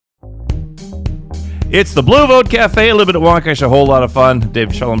It's the Blue Vote Cafe, a little bit of Wonkish, a whole lot of fun.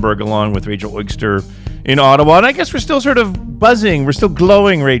 Dave Schellenberg along with Rachel Oyster in Ottawa. And I guess we're still sort of buzzing. We're still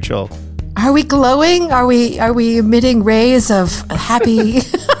glowing, Rachel. Are we glowing? Are we emitting rays of happy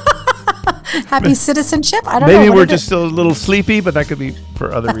happy citizenship? I don't know. Maybe we're just still a little sleepy, but that could be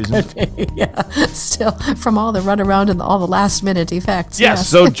for other reasons. Yeah, still from all the runaround and all the last minute effects. Yes,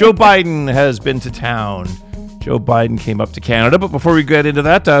 so Joe Biden has been to town. Joe Biden came up to Canada. But before we get into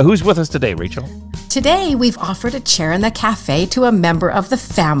that, who's with us today, Rachel? Today, we've offered a chair in the cafe to a member of the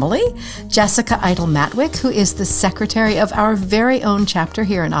family, Jessica Idle-Matwick, who is the secretary of our very own chapter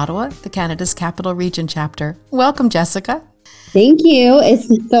here in Ottawa, the Canada's Capital Region chapter. Welcome, Jessica. Thank you. It's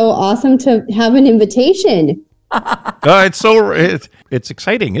so awesome to have an invitation. It's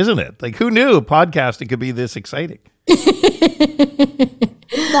exciting, isn't it? Like, who knew podcasting could be this exciting?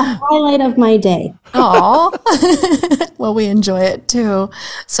 It's the highlight of my day. Oh, well, we enjoy it too.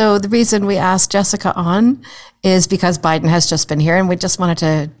 So the reason we asked Jessica on is because Biden has just been here and we just wanted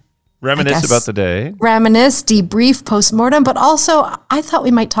to reminisce about the day. Reminisce, debrief, postmortem, but also I thought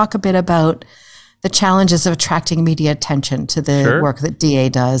we might talk a bit about the challenges of attracting media attention to the work that DA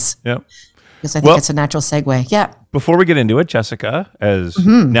does. Yep. Because I think it's a natural segue. Yeah. Before we get into it, Jessica,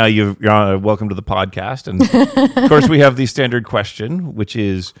 now you're welcome to the podcast. And of course, we have the standard question, which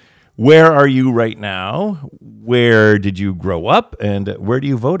is, where are you right now? Where did you grow up? And where do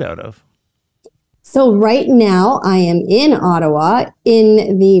you vote out of? So right now, I am in Ottawa,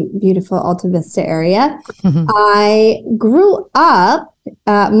 in the beautiful Alta Vista area. I grew up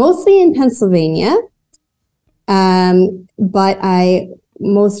mostly in Pennsylvania, but I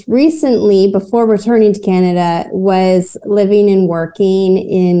most recently, before returning to Canada, was living and working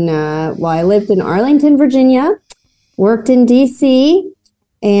in, I lived in Arlington, Virginia, worked in DC,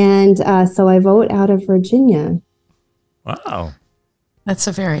 and so I vote out of Virginia. Wow. That's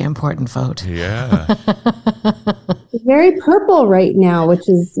a very important vote. Yeah. It's very purple right now, which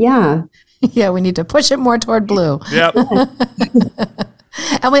is, yeah. Yeah, we need to push it more toward blue. Yep.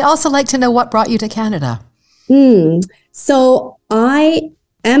 And we also like to know what brought you to Canada. So I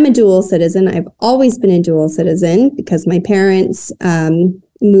am a dual citizen. I've always been a dual citizen because my parents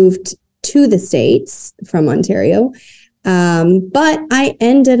moved to the States from Ontario. But I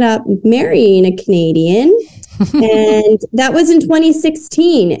ended up marrying a Canadian, and that was in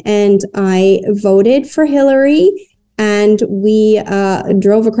 2016. And I voted for Hillary, and we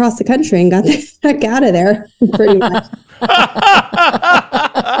drove across the country and got the heck out of there, pretty much.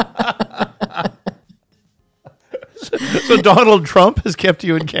 So Donald Trump has kept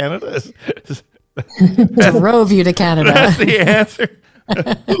you in Canada? Drove you to Canada. That's the answer.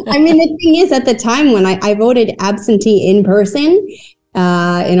 I mean, the thing is, at the time when I voted absentee in person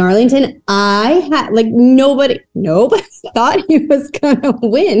in Arlington, I had nobody thought he was going to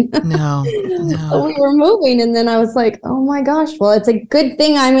win. No. So we were moving, and then I was like, oh my gosh, well, it's a good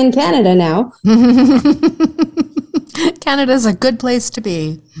thing I'm in Canada now. Canada's a good place to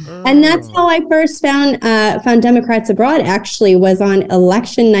be. And that's how I first found Democrats Abroad, actually, was on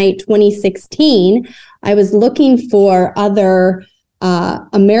election night 2016. I was looking for other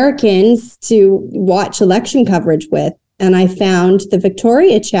Americans to watch election coverage with, and I found the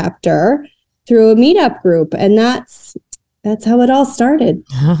Victoria chapter through a meetup group, and that's how it all started.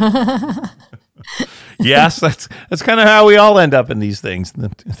 Yes, that's kind of how we all end up in these things,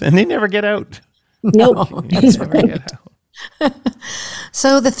 and they never get out. Nope. That's right.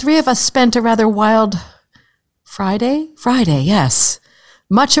 So the three of us spent a rather wild Friday, yes.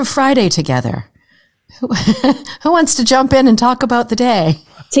 Much of Friday together. Who wants to jump in and talk about the day?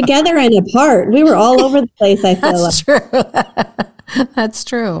 Together and apart. We were all over the place, I feel like. True. That's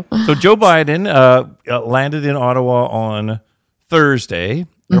true. So Joe Biden landed in Ottawa on Thursday.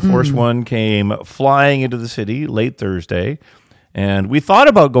 Air Force One came flying into the city late Thursday. And we thought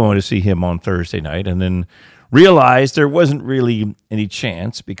about going to see him on Thursday night and then realized there wasn't really any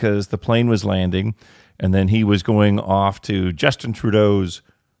chance because the plane was landing and then he was going off to Justin Trudeau's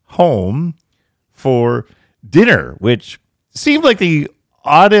home for dinner, which seemed like the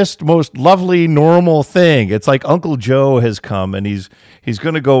oddest, most lovely, normal thing. It's like Uncle Joe has come and he's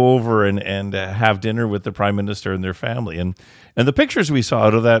going to go over and have dinner with the Prime Minister and their family. And the pictures we saw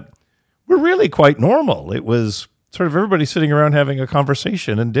out of that were really quite normal. It was sort of everybody sitting around having a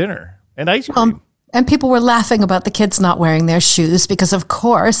conversation and dinner and ice cream. And people were laughing about the kids not wearing their shoes because, of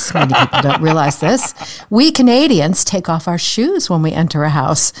course, many people don't realize this. We Canadians take off our shoes when we enter a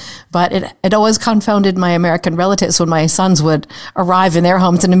house. But it always confounded my American relatives when my sons would arrive in their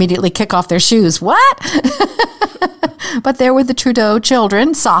homes and immediately kick off their shoes. What? But there were the Trudeau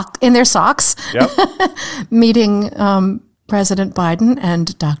children in their socks, yep. meeting President Biden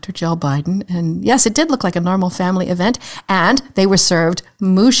and Dr. Jill Biden. And yes, it did look like a normal family event. And they were served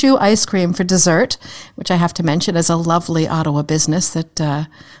Mushu ice cream for dessert, which I have to mention is a lovely Ottawa business that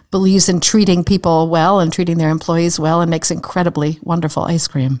believes in treating people well and treating their employees well and makes incredibly wonderful ice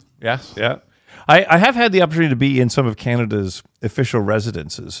cream. Yes, yeah. I have had the opportunity to be in some of Canada's official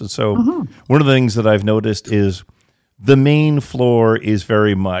residences. And so one of the things that I've noticed is the main floor is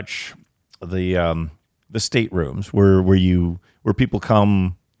very much the staterooms where people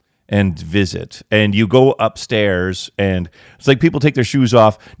come and visit, and you go upstairs, and it's like people take their shoes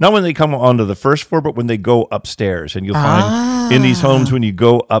off, not when they come onto the first floor, but when they go upstairs. And you'll find in these homes, when you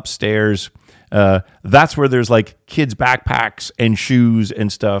go upstairs, that's where there's like kids' backpacks and shoes and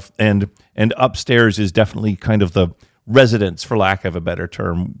stuff, and upstairs is definitely kind of the residence, for lack of a better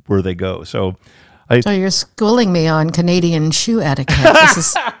term, where they go. So you're schooling me on Canadian shoe etiquette. This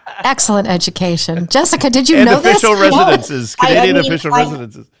is excellent education. Jessica, did you know this? Official residences, Canadian official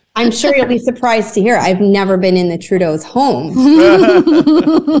residences. I'm sure you'll be surprised to hear I've never been in the Trudeau's home.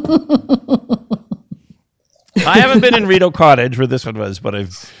 I haven't been in Rideau Cottage where this one was, but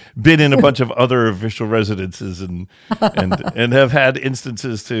I've been in a bunch of other official residences and have had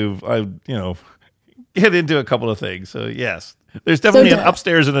instances to get into a couple of things. So yes, there's definitely an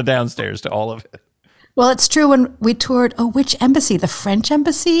upstairs and a downstairs to all of it. Well, it's true. When we toured, which embassy? The French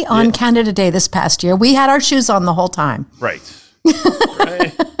embassy on Canada Day this past year. We had our shoes on the whole time. Right.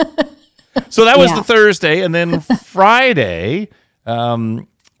 Right. So that was the Thursday, and then Friday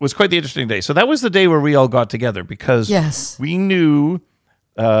was quite the interesting day. So that was the day where we all got together because we knew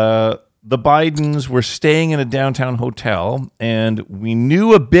the Bidens were staying in a downtown hotel, and we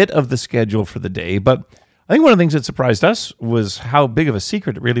knew a bit of the schedule for the day. But I think one of the things that surprised us was how big of a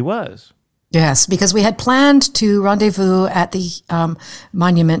secret it really was. Yes, because we had planned to rendezvous at the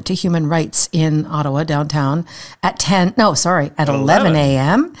Monument to Human Rights in Ottawa, downtown, at 11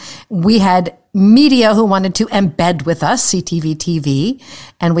 a.m. We had media who wanted to embed with us, CTV TV,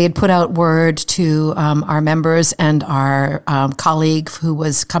 and we had put out word to our members and our colleague who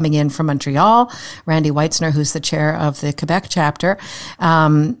was coming in from Montreal, Randy Weitzner, who's the chair of the Quebec chapter,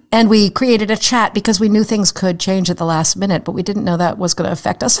 and we created a chat because we knew things could change at the last minute, but we didn't know that was going to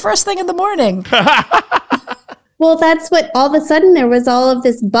affect us first thing in the morning. Well, that's what all of a sudden there was all of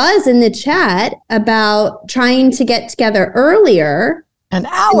this buzz in the chat about trying to get together earlier. An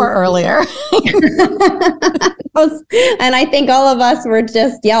hour earlier. And I think all of us were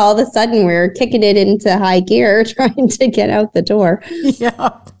just, all of a sudden we were kicking it into high gear, trying to get out the door.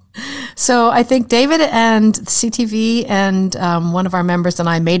 Yeah. So I think David and CTV and one of our members and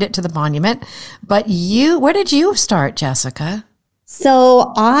I made it to the monument. But where did you start, Jessica?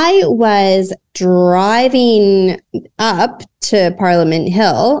 So I was driving up to Parliament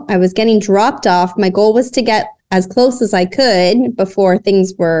Hill. I was getting dropped off. My goal was to get as close as I could before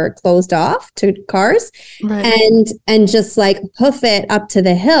things were closed off to cars, and just like hoof it up to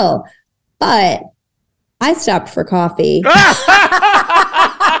the hill. But I stopped for coffee.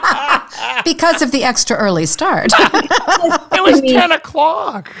 Because of the extra early start. It was 10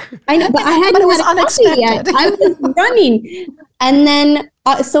 o'clock. I know, but I hadn't had unexpected yet. I was running. And then,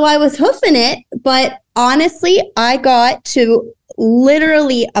 so I was hoofing it. But honestly, I got to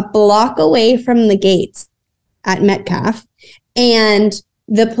literally a block away from the gates at Metcalfe, and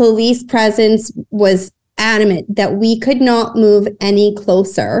the police presence was adamant that we could not move any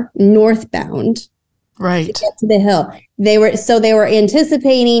closer northbound to get to the hill. They were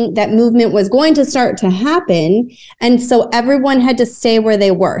anticipating that movement was going to start to happen, and so everyone had to stay where they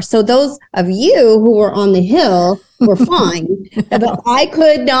were. So those of you who were on the hill were fine, but I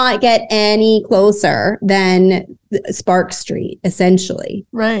could not get any closer than Spark Street, essentially.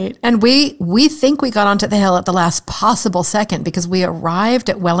 Right. And we think we got onto the hill at the last possible second because we arrived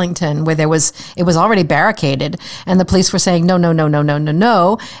at Wellington where it was already barricaded and the police were saying, no.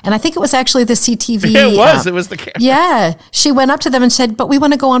 And I think it was actually the CTV. It was the camera. Yeah. She went up to them and said, but we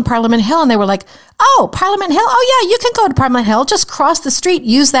want to go on Parliament Hill. And they were like, oh, Parliament Hill? Oh, yeah, you can go to Parliament Hill. Just cross the street,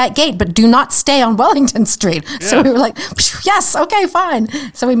 use that gate, but do not stay on Wellington Street. Yeah. So we were like, yes, okay, fine.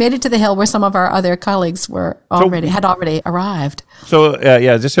 So we made it to the hill where some of our other colleagues had already arrived. So,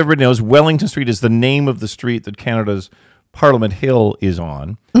 just so everybody knows, Wellington Street is the name of the street that Canada's Parliament Hill is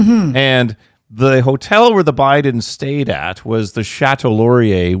on. Mm-hmm. And the hotel where the Bidens stayed at was the Chateau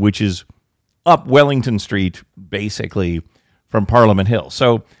Laurier, which is up Wellington Street, basically, from Parliament Hill.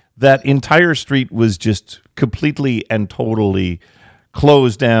 So that entire street was just completely and totally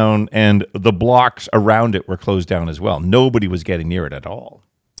closed down, and the blocks around it were closed down as well. Nobody was getting near it at all.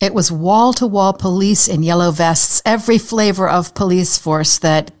 It was wall-to-wall police in yellow vests, every flavor of police force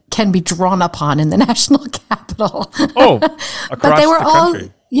that can be drawn upon in the national capital. Oh, across but they were the all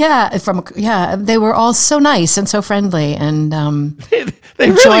country. they were all so nice and so friendly, and They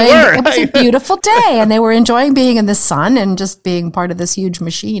really were. It was a beautiful day, and they were enjoying being in the sun and just being part of this huge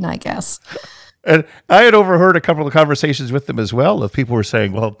machine, I guess. And I had overheard a couple of conversations with them as well of people were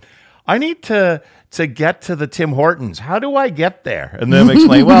saying, well, I need to get to the Tim Hortons. How do I get there? And then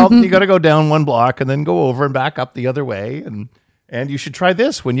explain, well, you got to go down one block and then go over and back up the other way. And you should try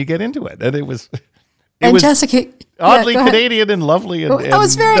this when you get into it. And it was Jessica, oddly Canadian and lovely. And I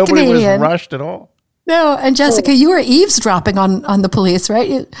was very nobody Canadian. was rushed at all. No, and Jessica, you were eavesdropping on the police,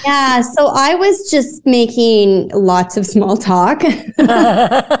 right? Yeah, so I was just making lots of small talk with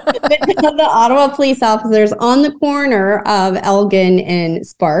the Ottawa police officers on the corner of Elgin and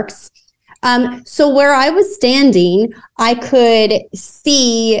Sparks. So where I was standing, I could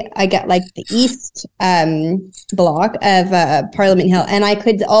see, I got like the east block of Parliament Hill, and I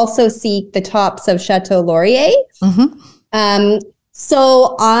could also see the tops of Chateau Laurier. Mm-hmm.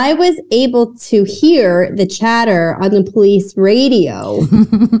 So I was able to hear the chatter on the police radio.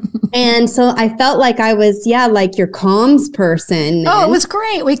 And so I felt like I was, like your comms person. Oh, it was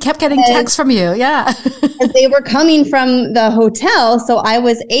great. We kept getting texts from you. Yeah. They were coming from the hotel. So I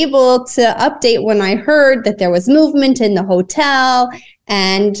was able to update when I heard that there was movement in the hotel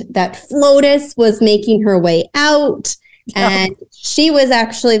and that Flotus was making her way out. And she was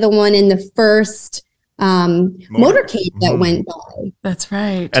actually the one in the first motorcade that went by. That's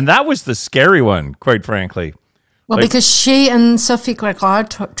right. And that was the scary one, quite frankly. Well, because she and Sophie Gregoire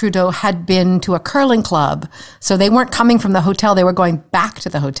Trudeau had been to a curling club, so they weren't coming from the hotel; they were going back to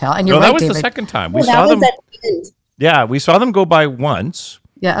the hotel. And you're right, that was David. the second time we saw them. Yeah, we saw them go by once.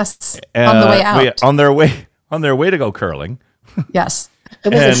 Yes, on the way out. On their way to go curling. Yes,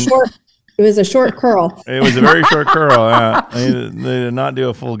 it was a short curl. It was a very short curl. They did not do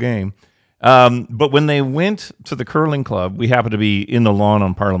a full game. But when they went to the curling club, we happened to be in the lawn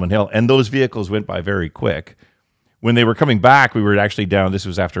on Parliament Hill, and those vehicles went by very quick. When they were coming back, we were actually down. This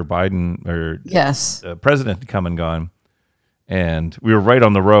was after Biden or president had come and gone, and we were right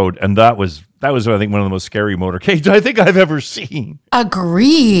on the road. And that was I think one of the most scary motorcades I think I've ever seen.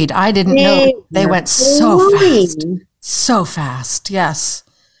 Agreed. I didn't know they went so fast. Yes.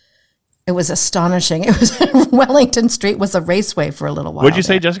 It was astonishing. It was Wellington Street was a raceway for a little while. What'd you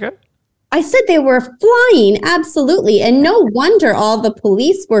say, Jessica? I said they were flying, absolutely. And no wonder all the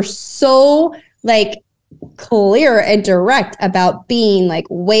police were so clear and direct about being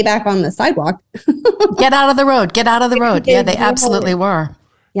way back on the sidewalk. Get out of the road. Get out of the road. Yeah, they absolutely were.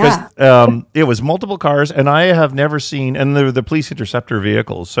 Yeah. It was multiple cars, and I have never seen, and they're the police interceptor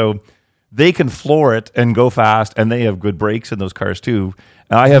vehicles, so they can floor it and go fast, and they have good brakes in those cars too.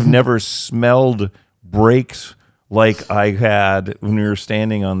 And I have never smelled brakes like I had when we were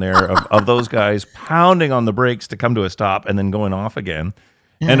standing on there of those guys pounding on the brakes to come to a stop and then going off again.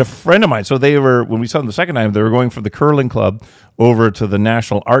 Yeah. And a friend of mine, so they were, when we saw them the second time, they were going from the curling club over to the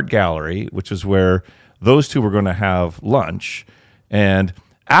National Art Gallery, which is where those two were going to have lunch. And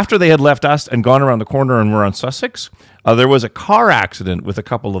after they had left us and gone around the corner and were on Sussex, there was a car accident with a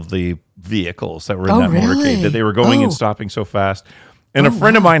couple of the vehicles that were in that motorcade, that they were going and stopping so fast. And a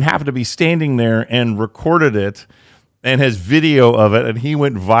friend of mine happened to be standing there and recorded it and has video of it, and he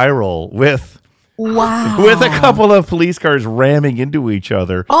went viral with a couple of police cars ramming into each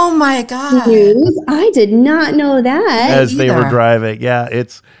other. Oh my God. I did not know that. As they were driving. Yeah,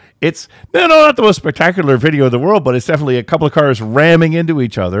 it's not the most spectacular video in the world, but it's definitely a couple of cars ramming into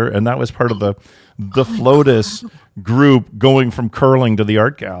each other, and that was part of the Flotus group going from curling to the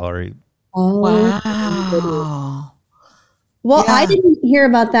art gallery. Oh, wow. Well, I didn't hear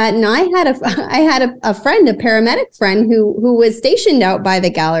about that, and I had a friend, a paramedic friend, who was stationed out by the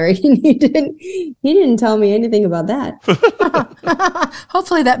gallery, and he didn't tell me anything about that.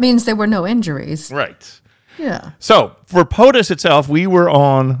 Hopefully, that means there were no injuries. Right. Yeah. So for POTUS itself, we were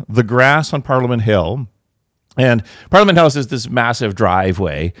on the grass on Parliament Hill. And Parliament House is this massive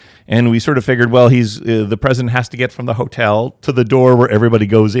driveway, and we sort of figured, well, the president has to get from the hotel to the door where everybody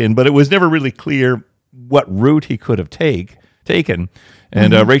goes in, but it was never really clear what route he could have taken.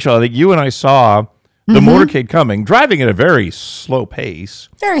 And Rachel, I think you and I saw the motorcade coming, driving at a very slow pace.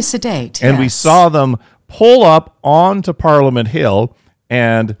 Very sedate, and we saw them pull up onto Parliament Hill,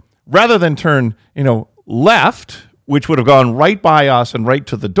 and rather than turn, left, which would have gone right by us and right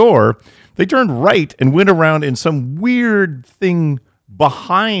to the door, they turned right and went around in some weird thing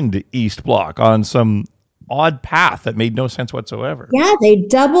behind East Block on some odd path that made no sense whatsoever. Yeah, they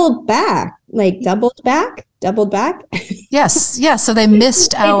doubled back. Doubled back. Yes. So they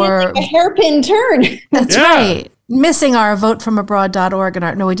missed a hairpin turn. That's right. missing our votefromabroad.org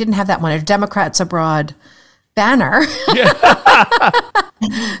and no, we didn't have that one. Our Democrats Abroad banner.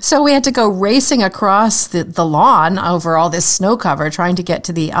 So we had to go racing across the lawn over all this snow cover, trying to get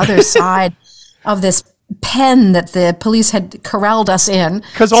to the other side of this pen that the police had corralled us in.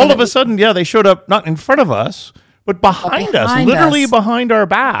 Because all of a sudden, they showed up not in front of us, but behind us, literally behind our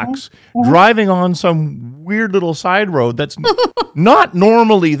backs, driving on some weird little side road that's not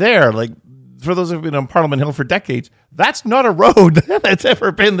normally there. Like, for those who've been on Parliament Hill for decades, that's not a road that's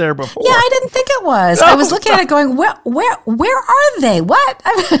ever been there before. Yeah, I didn't think it was. No, I was looking at it going, where are they? What?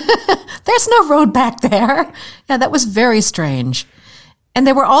 There's no road back there. Yeah, that was very strange. And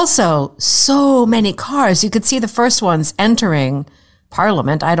there were also so many cars. You could see the first ones entering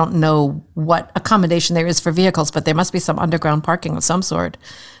Parliament. I don't know what accommodation there is for vehicles, but there must be some underground parking of some sort.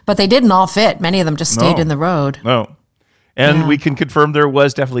 But they didn't all fit. Many of them just stayed in the road. No. And we can confirm there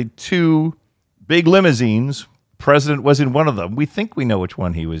was definitely 2 big limousines. President was in one of them. We think we know which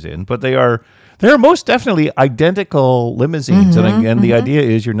one he was in, but they're most definitely identical limousines. And again, the idea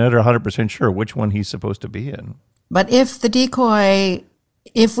is you're never 100% sure which one he's supposed to be in. But if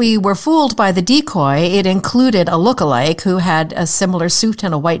we were fooled by the decoy, it included a lookalike who had a similar suit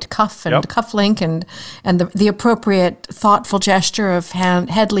and a white cuff and cufflink and the appropriate thoughtful gesture of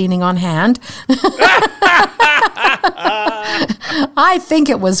head leaning on hand. I think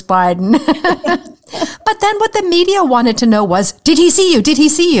it was Biden. But then what the media wanted to know was, did he see you? Did he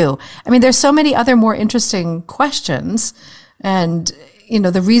see you? I mean, there's so many other more interesting questions. And,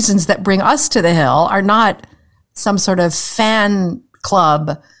 the reasons that bring us to the Hill are not some sort of fan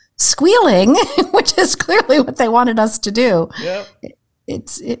club squealing, which is clearly what they wanted us to do.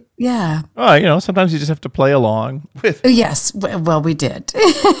 Yeah. Oh, sometimes you just have to play along with. Yes, well, we did.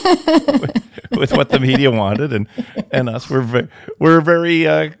 with what the media wanted, and us. We're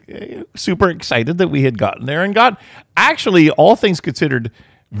very super excited that we had gotten there and got, actually, all things considered,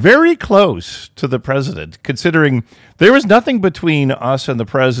 very close to the president, considering there was nothing between us and the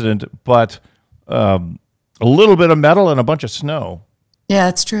president but a little bit of metal and a bunch of snow. Yeah,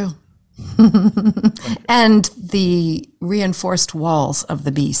 that's true. And the reinforced walls of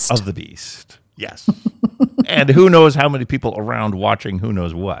the beast. Of the beast, yes. And who knows how many people around watching who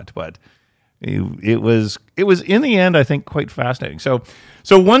knows what, but it was in the end, I think, quite fascinating. So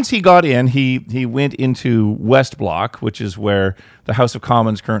once he got in, he went into West Block, which is where the House of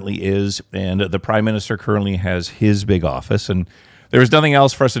Commons currently is, and the Prime Minister currently has his big office, and there was nothing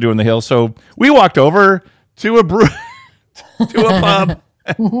else for us to do in the Hill, so we walked over to a pub.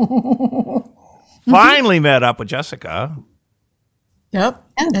 Finally met up with Jessica. Yep.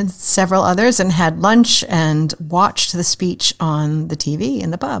 And several others, and had lunch and watched the speech on the TV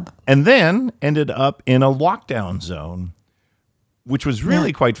in the pub. And then ended up in a lockdown zone, which was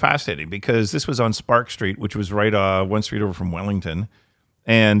really quite fascinating because this was on Spark Street, which was right one street over from Wellington,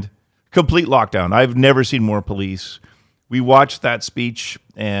 and complete lockdown. I've never seen more police. We watched that speech,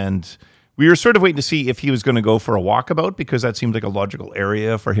 and we were sort of waiting to see if he was going to go for a walkabout because that seemed like a logical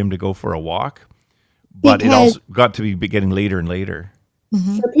area for him to go for a walk. But it also got to be getting later and later.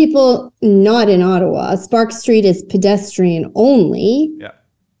 For people not in Ottawa, Spark Street is pedestrian only. Yeah.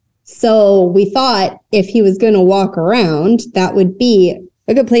 So we thought if he was going to walk around, that would be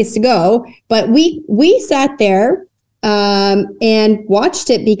a good place to go. But we sat there and watched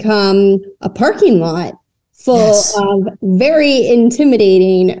it become a parking lot full of very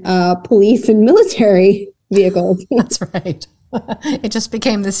intimidating police and military vehicles. That's right. It just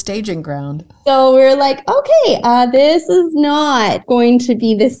became the staging ground. So we were like, okay, this is not going to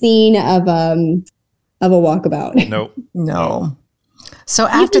be the scene of a walkabout. Nope. No. So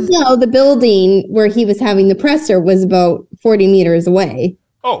after the building where he was having the presser was about 40 meters away.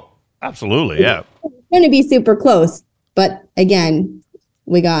 Oh, absolutely, yeah. It's going to be super close, but again,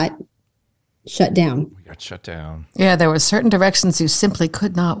 we got shut down. Yeah, there were certain directions you simply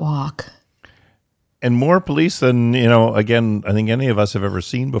could not walk. And more police than, again, I think any of us have ever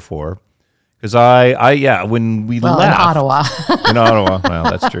seen before. Because when we left. In Ottawa. In Ottawa, well,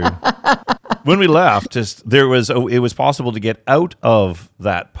 that's true. When we left, it was possible to get out of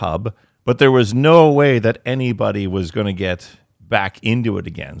that pub, but there was no way that anybody was going to get back into it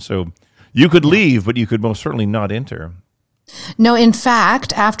again. So you could leave, but you could most certainly not enter. No, in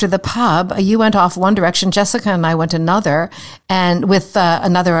fact, after the pub, you went off one direction. Jessica and I went another, and with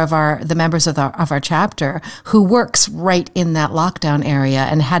another of the members of our chapter who works right in that lockdown area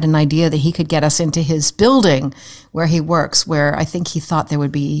and had an idea that he could get us into his building, where he works, where I think he thought there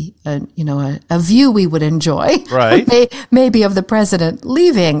would be a view we would enjoy, Right. maybe of the president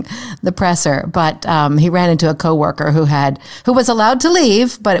leaving the presser. But he ran into a coworker who was allowed to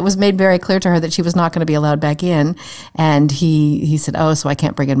leave, but it was made very clear to her that she was not going to be allowed back in. And he said, "Oh, so I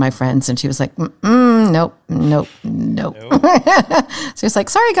can't bring in my friends." And she was like, "Nope." So he's like,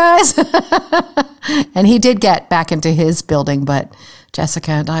 "Sorry, guys." And he did get back into his building, but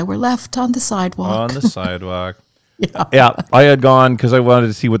Jessica and I were left on the sidewalk. Yeah, I had gone because I wanted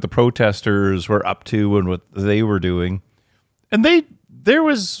to see what the protesters were up to and what they were doing. And there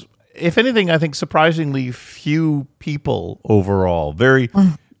was, if anything, I think surprisingly few people overall. Very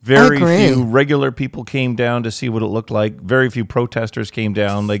few regular people came down to see what it looked like. Very few protesters came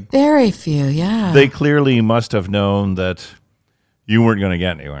down. Very few, yeah. They clearly must have known that you weren't going to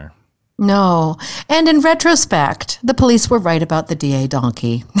get anywhere. No. And in retrospect, the police were right about the DA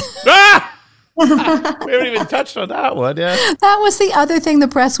donkey. We haven't even touched on that one yet. That was the other thing the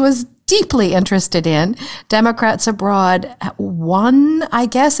press was deeply interested in. Democrats abroad won, I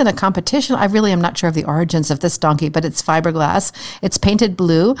guess, in a competition. I really am not sure of the origins of this donkey, but it's fiberglass. It's painted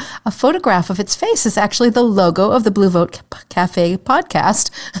blue. A photograph of its face is actually the logo of the Blue Vote Cafe podcast.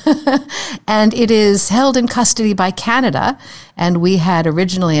 And it is held in custody by Canada. And we had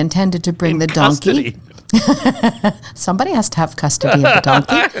originally intended to bring the donkey. Somebody has to have custody of the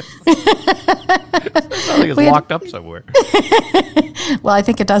donkey. It's not like it's locked up somewhere. Well, I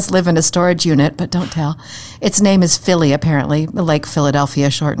think it does live in a storage unit, but don't tell. Its name is Philly, apparently, like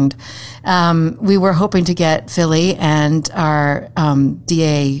Philadelphia shortened. We were hoping to get Philly and our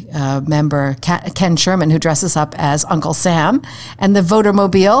DA member, Ken Sherman, who dresses up as Uncle Sam, and the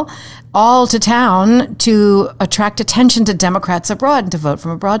voter-mobile all to town to attract attention to Democrats abroad and to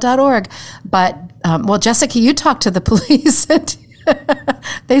votefromabroad.org. But, Jessica, you talked to the police.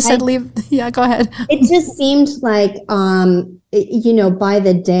 They said leave. Yeah, go ahead. It just seemed like, by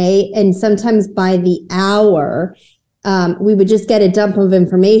the day and sometimes by the hour, we would just get a dump of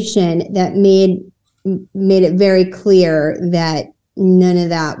information that made it very clear that none of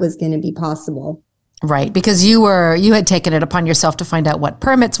that was going to be possible. Right, because you had taken it upon yourself to find out what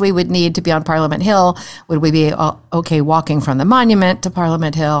permits we would need to be on Parliament Hill. Would we be okay walking from the monument to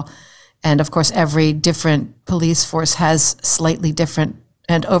Parliament Hill? And of course, every different police force has slightly different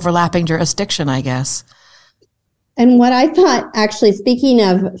and overlapping jurisdiction, I guess. And what I thought, actually, speaking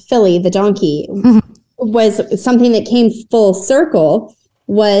of Philly, the donkey, was something that came full circle,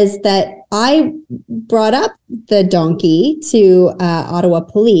 was that I brought up the donkey to Ottawa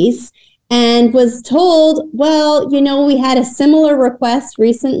police and was told, well, we had a similar request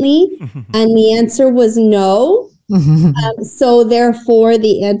recently, and the answer was no. So therefore,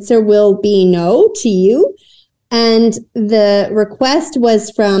 the answer will be no to you. And the request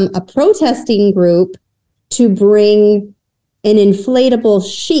was from a protesting group to bring an inflatable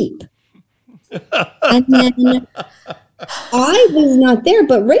sheep. And then I was not there,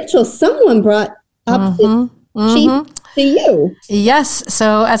 but Rachel, someone brought up the sheep to you. Yes.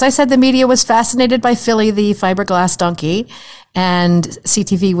 So as I said, the media was fascinated by Philly, the fiberglass donkey. And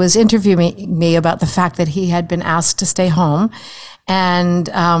CTV was interviewing me about the fact that he had been asked to stay home. And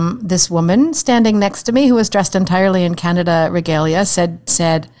this woman standing next to me, who was dressed entirely in Canada regalia, said,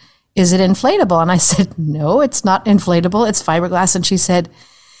 "Is it inflatable?" And I said, "No, it's not inflatable. It's fiberglass." And she said,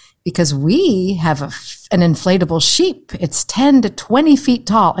 "Because we have an inflatable sheep. It's 10 to 20 feet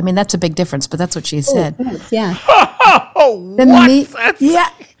tall." I mean, that's a big difference, but that's what she said. Yeah. Yeah,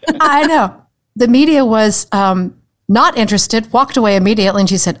 I know. The media was not interested, walked away immediately, and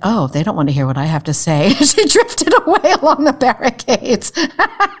she said, "Oh, they don't want to hear what I have to say." She drifted away along the barricades.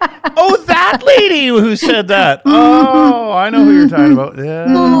 Oh, that lady who said that. Oh, I know who you're talking about. Yeah.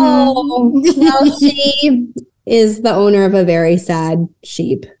 Oh, well, she is the owner of a very sad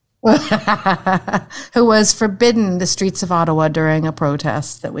sheep. Who was forbidden the streets of Ottawa during a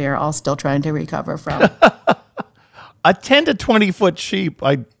protest that we are all still trying to recover from. A 10 to 20 foot sheep.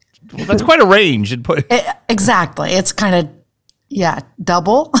 That's quite a range. Exactly. It's kind of,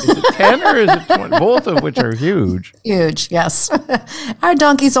 double. Is it 10 or is it 20? Both of which are huge. Huge, yes. Our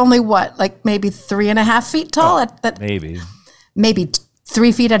donkey's only maybe 3.5 feet tall? Maybe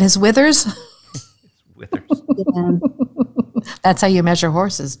 3 feet at his withers. Withers. Yeah. That's how you measure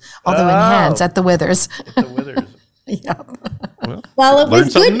horses. Although in hands, at the withers. At the withers. Yeah. Well, it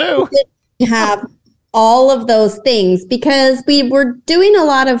was good to have all of those things because we were doing a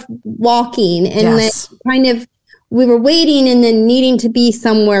lot of walking and then we were waiting and then needing to be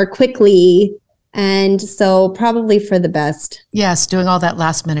somewhere quickly. And so probably for the best. Yes, doing all that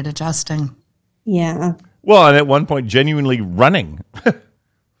last minute adjusting. Yeah. Well, and at one point, genuinely running.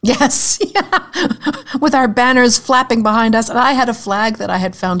 Yes, yeah. With our banners flapping behind us. And I had a flag that I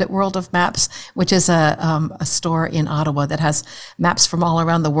had found at World of Maps, which is a store in Ottawa that has maps from all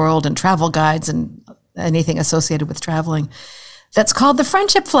around the world and travel guides and anything associated with traveling. That's called the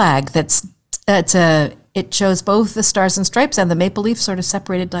Friendship Flag. It shows both the stars and stripes and the maple leaf sort of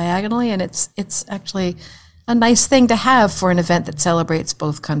separated diagonally, and it's actually a nice thing to have for an event that celebrates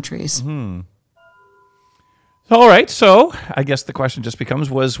both countries. Mm-hmm. All right, so I guess the question just becomes,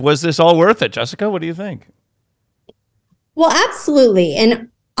 was this all worth it? Jessica, what do you think? Well, absolutely. And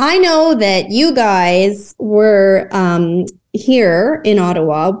I know that you guys were here in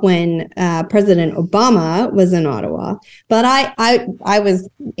Ottawa when President Obama was in Ottawa, but I was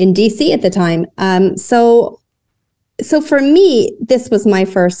in DC at the time. So for me, this was my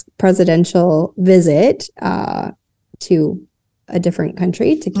first presidential visit to a different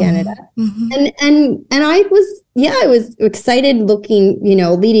country, to Canada. Mm-hmm. And I was excited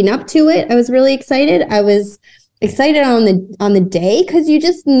leading up to it. I was really excited. I was excited on the day because you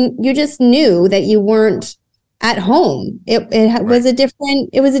just knew that you weren't at home. It was a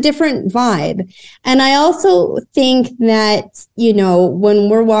different vibe. And I also think that, when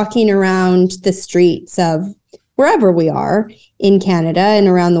we're walking around the streets of wherever we are in Canada and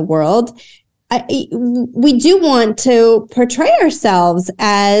around the world, we do want to portray ourselves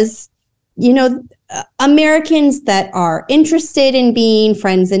as, Americans that are interested in being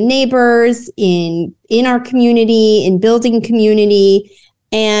friends and neighbors in our community, in building community.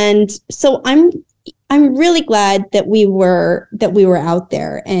 And so I'm really glad that we were out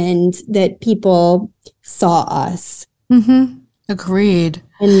there and that people saw us. Mm-hmm. Agreed.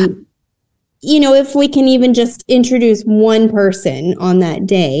 And, if we can even just introduce one person on that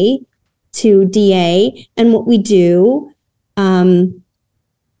day to DA and what we do,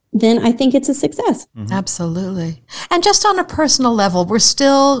 then I think it's a success. Mm-hmm. Absolutely. And just on a personal level, we're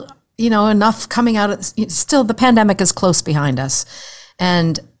still, enough coming out of, still the pandemic is close behind us.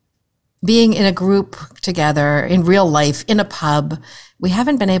 And being in a group together in real life, in a pub, we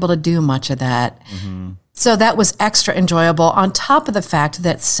haven't been able to do much of that. Mm-hmm. So that was extra enjoyable, on top of the fact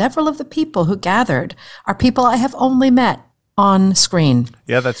that several of the people who gathered are people I have only met on screen.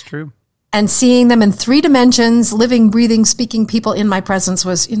 Yeah, that's true. And seeing them in 3 dimensions, living, breathing, speaking people in my presence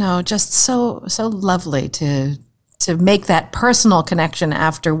was, just so lovely to make that personal connection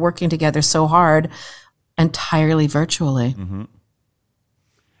after working together so hard entirely virtually. Mm-hmm.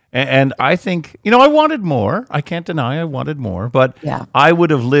 And I think, I wanted more. I can't deny I wanted more, but yeah. I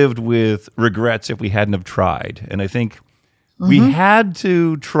would have lived with regrets if we hadn't have tried. And I think we had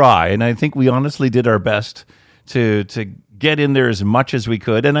to try. And I think we honestly did our best to get in there as much as we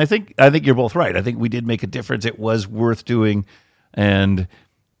could. And I think you're both right. I think we did make a difference. It was worth doing. And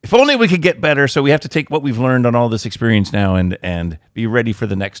if only we could get better. So we have to take what we've learned on all this experience now and be ready for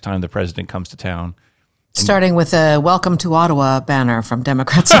the next time the president comes to town. Starting with a welcome to Ottawa banner from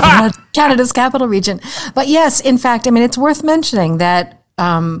Democrats of Canada's capital region. But yes, in fact, it's worth mentioning that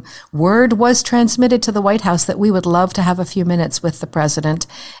word was transmitted to the White House that we would love to have a few minutes with the president.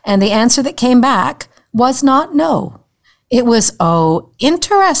 And the answer that came back was not no. It was,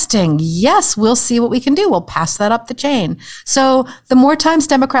 interesting. Yes, we'll see what we can do. We'll pass that up the chain. So the more times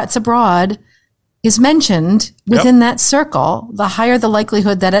Democrats abroad is mentioned within that circle, the higher the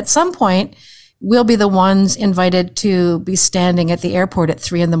likelihood that at some point we'll be the ones invited to be standing at the airport at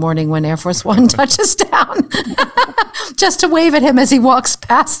 3 a.m. when Air Force One touches down, just to wave at him as he walks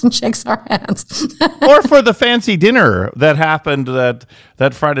past and shakes our hands. Or for the fancy dinner that happened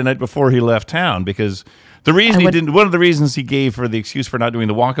that Friday night before he left town, because the reason one of the reasons he gave for the excuse for not doing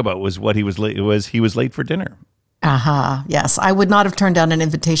the walkabout was he was late for dinner. Yes, I would not have turned down an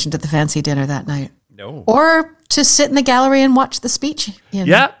invitation to the fancy dinner that night. No. Or to sit in the gallery and watch the speech.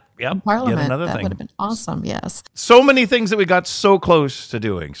 Yep. Parliament. That would have been awesome. Yes. So many things that we got so close to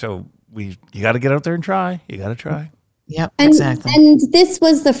doing. So you got to get out there and try. You got to try. Yep. Exactly. And this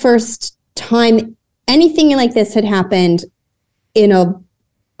was the first time anything like this had happened in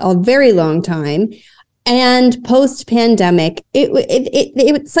a very long time. And post-pandemic,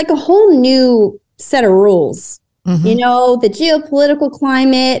 it's like a whole new set of rules. Mm-hmm. The geopolitical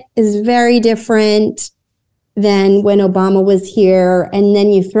climate is very different than when Obama was here. And then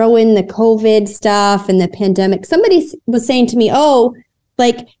you throw in the COVID stuff and the pandemic. Somebody was saying to me,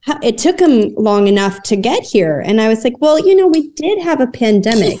 it took him long enough to get here. And I was like, well, we did have a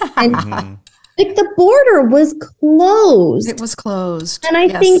pandemic. And the border was closed. It was closed. And I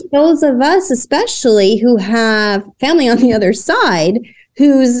think those of us, especially who have family on the other side,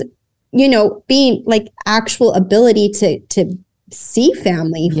 who's, being like actual ability to see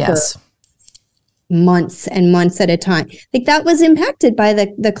family for months and months at a time. Like that was impacted by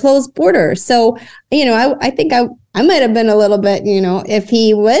the closed border. So, I think I might have been a little bit, if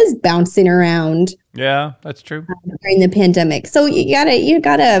he was bouncing around. Yeah, that's true. During the pandemic. So you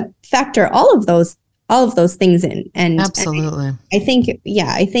gotta factor all of those things in. And absolutely. And I think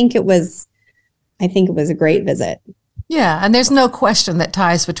it was a great visit. Yeah. And there's no question that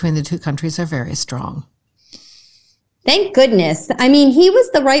ties between the two countries are very strong. Thank goodness. I mean, he was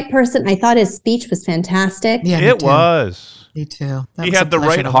the right person. I thought his speech was fantastic. Yeah, it was. Me too. He had the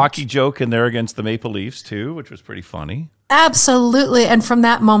right hockey joke in there against the Maple Leafs too, which was pretty funny. Absolutely. And from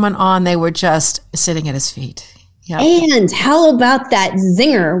that moment on, they were just sitting at his feet. Yep. And how about that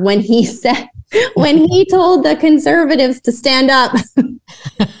zinger when he told the Conservatives to stand up?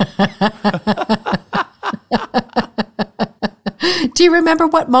 Do you remember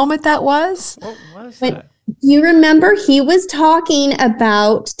what moment that was? What was that? Do you remember he was talking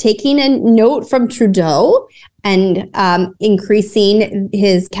about taking a note from Trudeau and increasing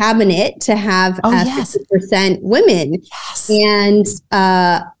his cabinet to have 50% women? Yes.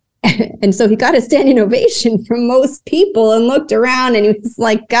 And so he got a standing ovation from most people and looked around and he was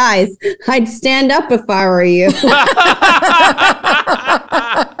like, guys, I'd stand up if I were you.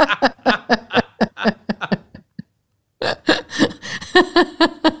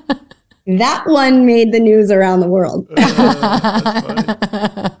 That one made the news around the world.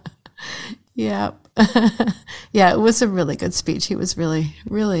 Yeah. Yeah, it was a really good speech. He was really,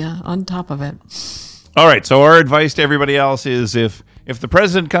 really on top of it. All right. So our advice to everybody else is if the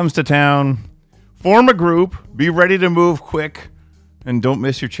president comes to town, form a group, be ready to move quick, and don't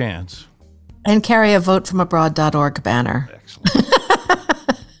miss your chance. And carry a votefromabroad.org banner. Excellent.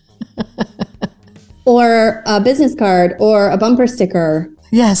 Or a business card or a bumper sticker.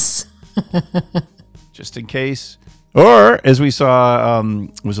 Yes. Just in case. Or, as we saw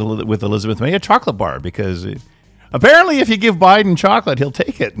with Elizabeth May, a chocolate bar, because apparently if you give Biden chocolate, he'll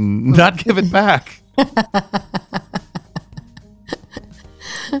take it and not give it back.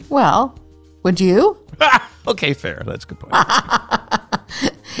 Well, would you? Okay, fair. That's a good point.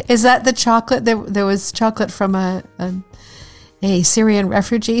 Is that the chocolate? There was chocolate from a Syrian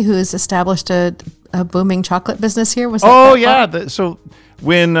refugee who has established a booming chocolate business here. Was that? Oh, yeah. So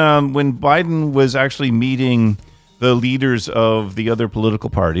when Biden was actually meeting the leaders of the other political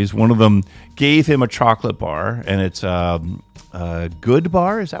parties, one of them gave him a chocolate bar, and it's a Good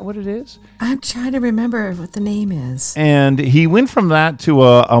Bar. Is that what it is? I'm trying to remember what the name is. And he went from that to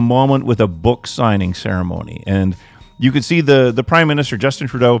a moment with a book signing ceremony. And you could see the Prime Minister, Justin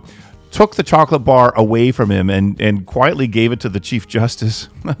Trudeau, took the chocolate bar away from him and quietly gave it to the Chief Justice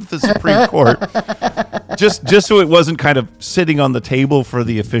of the Supreme Court, just so it wasn't kind of sitting on the table for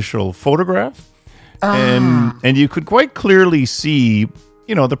the official photograph. And you could quite clearly see,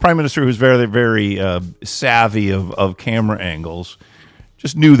 the Prime Minister, who's very, very savvy of camera angles,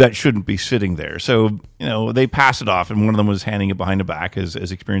 just knew that shouldn't be sitting there. So, they passed it off, and one of them was handing it behind the back, as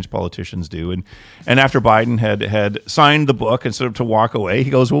experienced politicians do. And after Biden had signed the book and started to walk away, he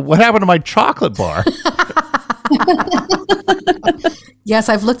goes, well, what happened to my chocolate bar? Yes,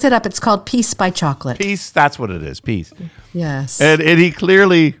 I've looked it up. It's called Peace by Chocolate. Peace, that's what it is, Peace. Yes. And he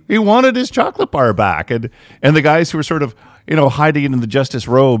wanted his chocolate bar back. And the guys who were sort of, hiding in the justice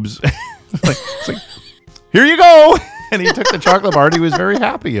robes, it's like, here you go. And he took the chocolate bar and he was very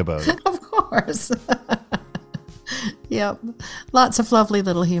happy about it. Of course. Yep. Lots of lovely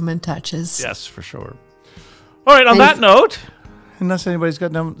little human touches. Yes, for sure. All right, on that note, unless anybody's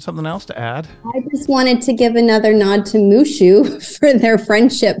got something else to add. I just wanted to give another nod to Mushu for their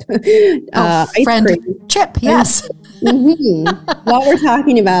friendship. Friend Chip, yes. Mm-hmm. While we're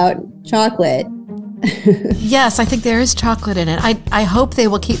talking about chocolate. Yes, I think there is chocolate in it. I hope they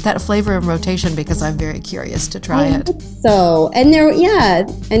will keep that flavor in rotation because I'm very curious to try it. So, and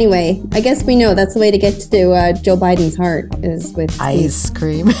anyway, I guess we know that's the way to get to Joe Biden's heart is with ice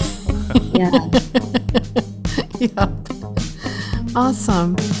cream. Yeah. Yep.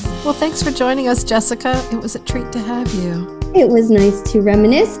 Awesome. Well, thanks for joining us, Jessica. It was a treat to have you. It was nice to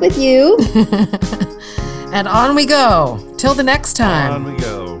reminisce with you. And on we go. Till the next time. On we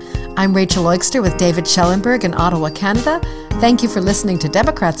go. I'm Rachel Oikster with David Schellenberg in Ottawa, Canada. Thank you for listening to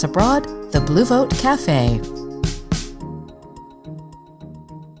Democrats Abroad, the Blue Vote Cafe.